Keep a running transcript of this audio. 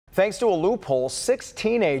Thanks to a loophole, 6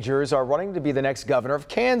 teenagers are running to be the next governor of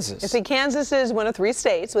Kansas. You see, Kansas is one of 3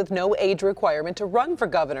 states with no age requirement to run for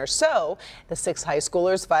governor. So the 6 high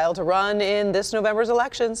schoolers filed to run in this November's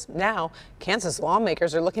elections. Now, Kansas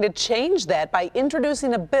lawmakers are looking to change that by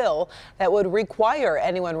introducing a bill that would require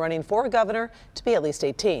anyone running for governor to be at least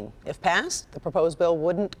 18. If passed, the proposed bill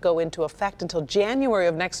wouldn't go into effect until January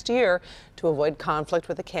of next year to avoid conflict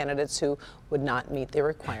with the candidates who would not meet the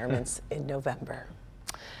requirements in November.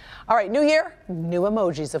 All right, new year, new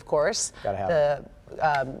emojis, of course. Gotta have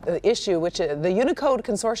The issue, which is the Unicode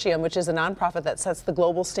Consortium, which is a nonprofit that sets the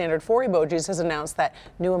global standard for emojis, has announced that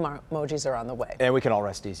new emojis are on the way. And we can all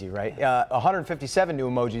rest easy, right? 157 new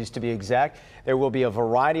emojis to be exact. There will be a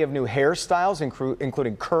variety of new hairstyles,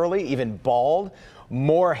 including curly, even bald.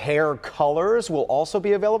 More hair colors will also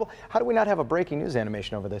be available. How do we not have a breaking news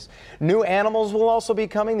animation over this? New animals will also be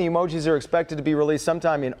coming. The emojis are expected to be released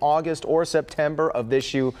sometime in August or September of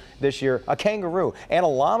this year. A kangaroo and a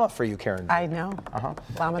llama for you, Karen. I know.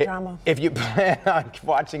 Llama drama. If you plan on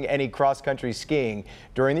watching any cross-country skiing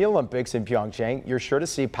during the Olympics in Pyeongchang, you're sure to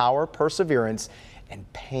see power, perseverance, and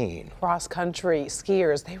pain. Cross-country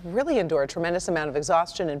skiers, they really endure a tremendous amount of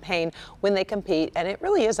exhaustion and pain when they compete, and it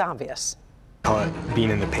really is obvious. Call it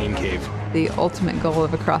being in the pain cave. The ultimate goal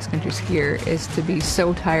of a cross-country skier is to be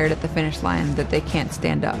so tired at the finish line that they can't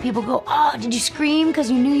stand up. People go, "Oh, did you scream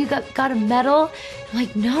because you knew you got a medal?" I'm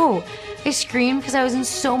like, no. I screamed because I was in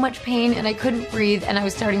so much pain and I couldn't breathe and I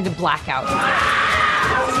was starting to black out.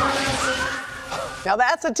 Now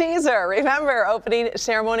that's a teaser. Remember, opening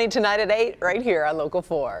ceremony tonight at 8 right here on Local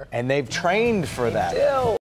 4. And they've trained for that.